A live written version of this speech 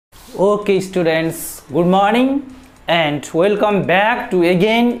Okay students, good morning and welcome back to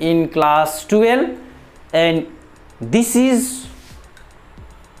again in class 12, and this is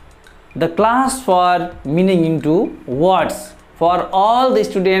the class for meaning into words for all the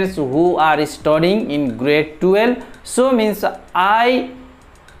students who are studying in grade 12. So means I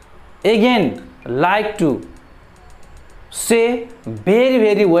again like to say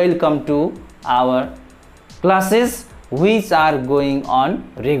very welcome to our classes which are going on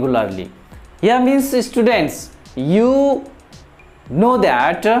regularly. Here means students, you know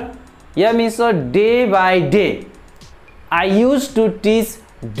that here means day by day I used to teach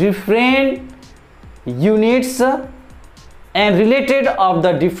different units and related of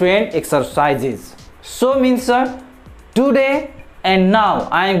the different exercises. So means today and now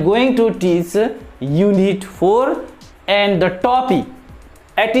I am going to teach unit 4 and the topic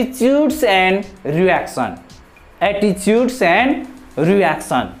attitudes and reaction. Attitudes and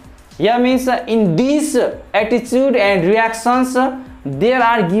reaction. Here means in this attitude and reactions there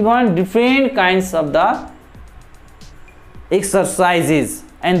are given different kinds of the exercises,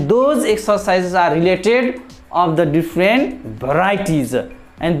 and those exercises are related of the different varieties,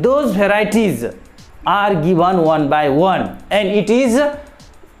 and those varieties are given one by one, and it is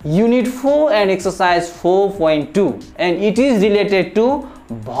unit 4 and exercise 4.2, and it is related to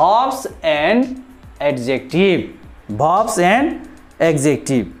verbs and adjective. Verbs and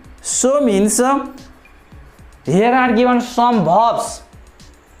adjective. So means here are given some verbs,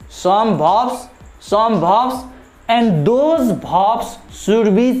 and those verbs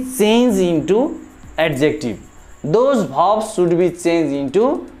should be changed into adjective. Those verbs should be changed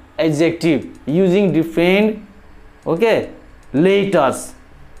into adjective using different letters.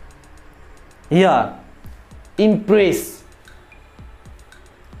 Here, impress,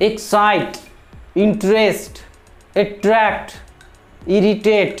 excite, interest, attract,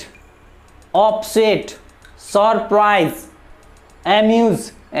 irritate, upset, surprise,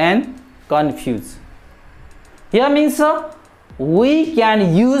 amuse and confuse. Here means we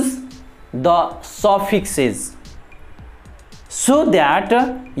can use the suffixes, so that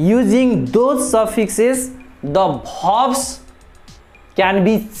using those suffixes the verbs can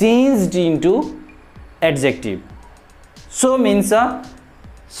be changed into adjective. So means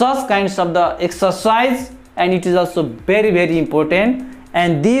such kinds of the exercise, and it is also very important,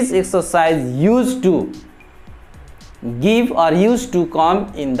 and this exercise used to give or used to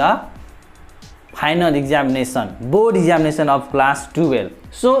come in the final examination, board examination of class 12.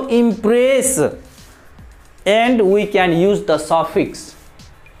 So impress, and we can use the suffix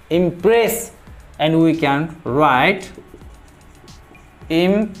impress, and we can write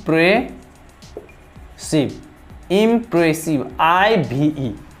impressive,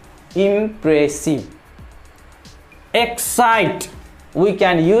 IVE, impressive. Excite, we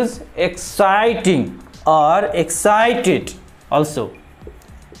can use exciting or excited also.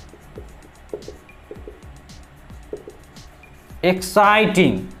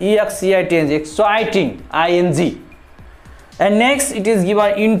 Exciting, EXCITING, exciting, ING. And next it is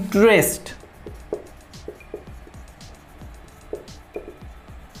given interest,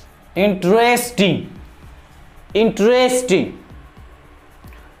 interesting,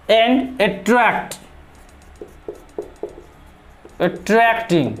 and attract,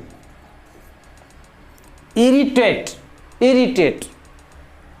 attracting, irritate, irritating,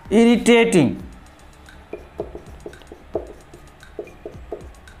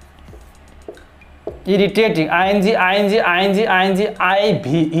 ING,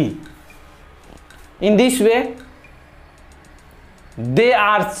 IVE. In this way they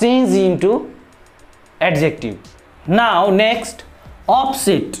are changed into adjective. Now next,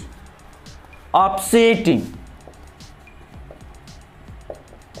 upset, upsetting.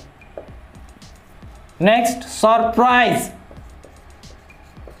 Next, surprise,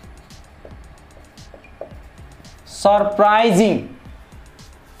 surprising.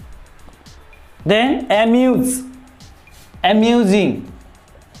 Then amuse, amusing.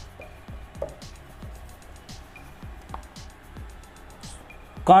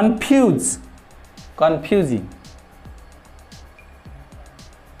 Confuse, confusing.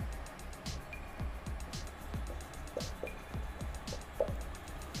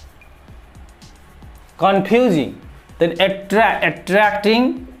 Confusing. Then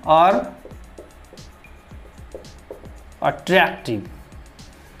attracting or attractive,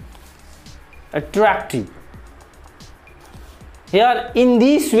 attractive. Here in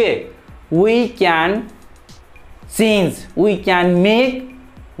this way we can change, we can make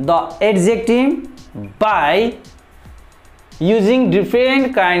the adjective by using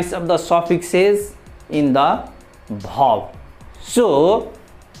different kinds of the suffixes in the verb. So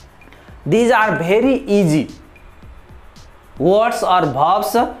These are very easy words or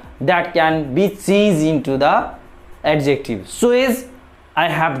verbs that can be changed into the adjective. So as I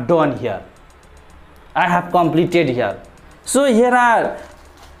have done here, I have completed here. So here are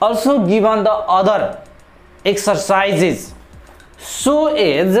also given the other exercises so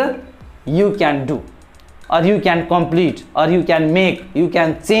as you can do, or you can complete, or you can make, you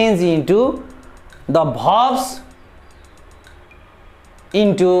can change into the verbs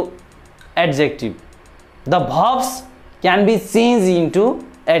into adjective. The verbs can be changed into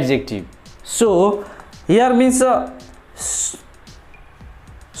adjective. So here means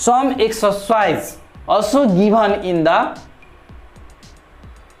some exercise also given in the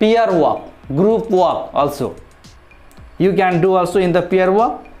pair work, group work also. You can do also in the pair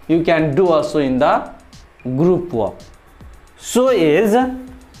work, you can do also in the group work. So is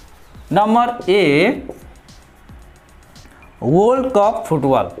number A, World Cup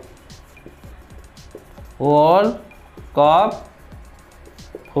football. World Cup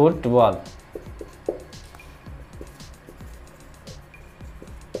football.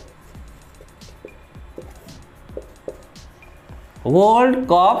 World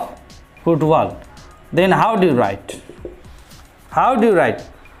Cup football. Then how do you write? How do you write?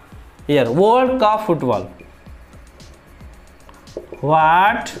 Here, World Cup football.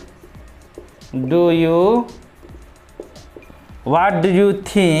 What do you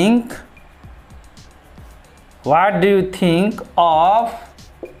think? What do you think of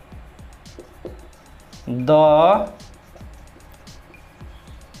the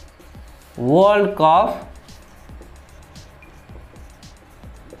World Cup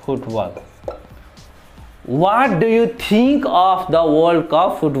football? What do you think of the World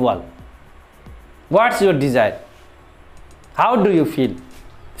Cup football? What's your desire? How do you feel?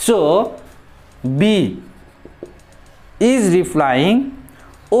 So B is replying,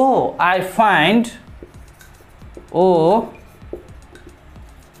 oh, I find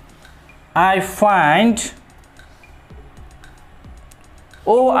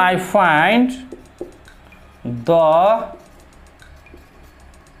the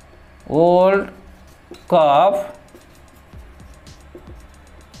World Cup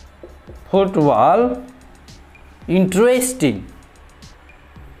football interesting,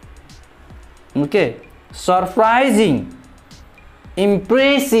 okay, surprising,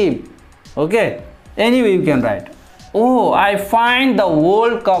 impressive, okay. Anyway, you can write, oh, I find the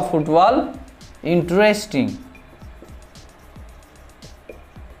World Cup football interesting.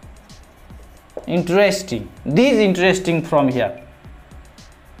 Interesting. This interesting from here.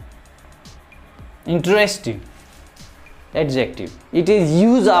 Interesting. Adjective. It is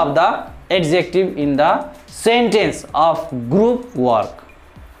use of the adjective in the sentence of group work.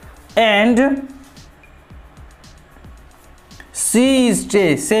 And she is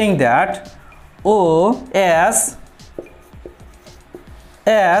saying that, oh, as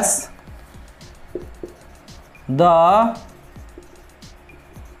the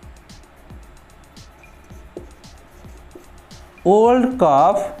World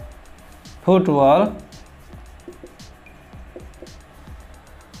Cup football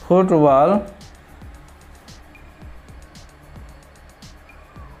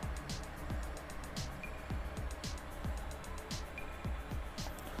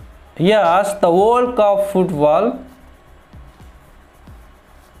yes, the World Cup football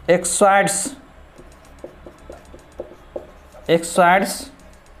excites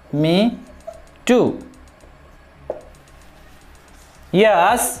me too.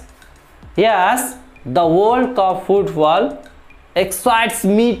 Yes, the World Cup football excites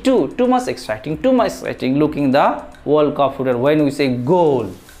me too. Too much exciting. Looking the World Cup football when we say goal.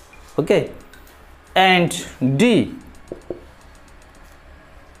 Okay. And D.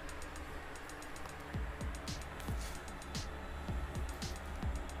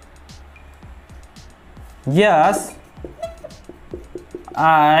 Yes,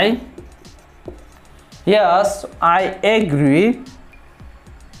 I agree.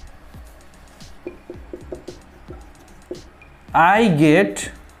 I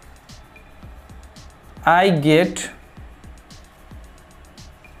get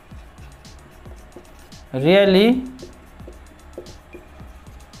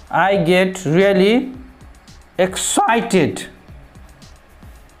really excited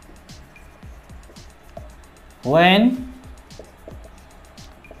when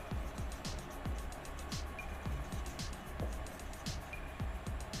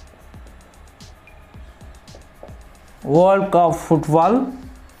World Cup football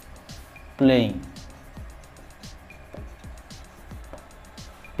playing.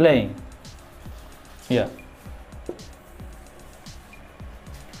 Yeah.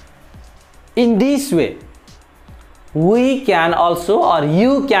 In this way, we can also, or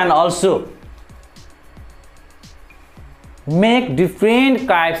you can also, make different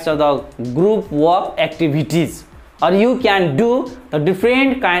types of the group work activities, or you can do the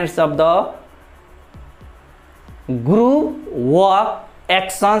different kinds of the group work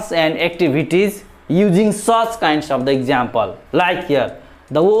actions and activities using such kinds of the example. Like here,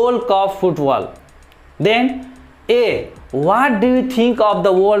 the World Cup football. Then A, what do you think of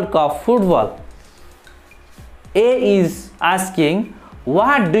the World Cup football? A is asking,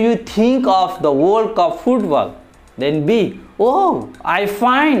 what do you think of the World Cup football? Then B, oh, I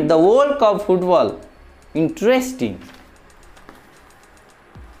find the World Cup football interesting.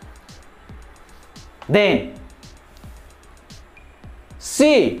 Then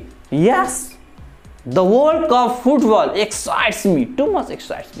C, yes, the World Cup football excites me, too much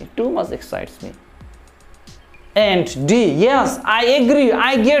excites me, too much excites me. And D, yes, I agree,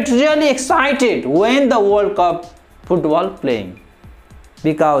 I get really excited when the World Cup football playing,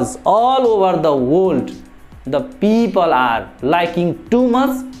 because all over the world the people are liking too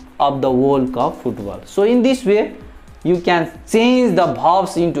much of the World Cup football. So in this way you can change the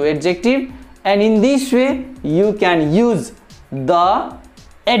verbs into adjective, and in this way you can use the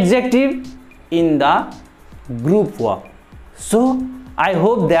adjective in the group work. So I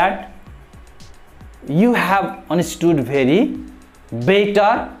hope that you have understood very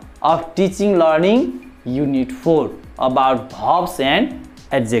better of teaching learning unit 4 about verbs and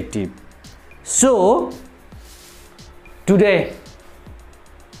adjective. So today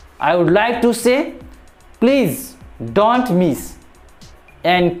I would like to say, please don't miss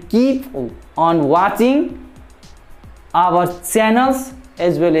and keep on watching our channels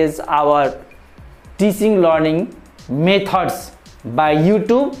as well as our teaching learning methods by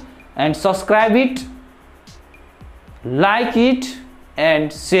YouTube, and subscribe it, like it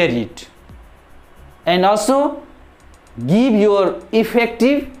and share it, and also give your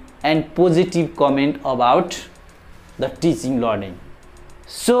effective and positive comment about the teaching learning.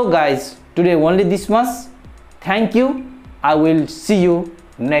 So guys, today only this much. Thank you. I will see you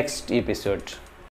next episode.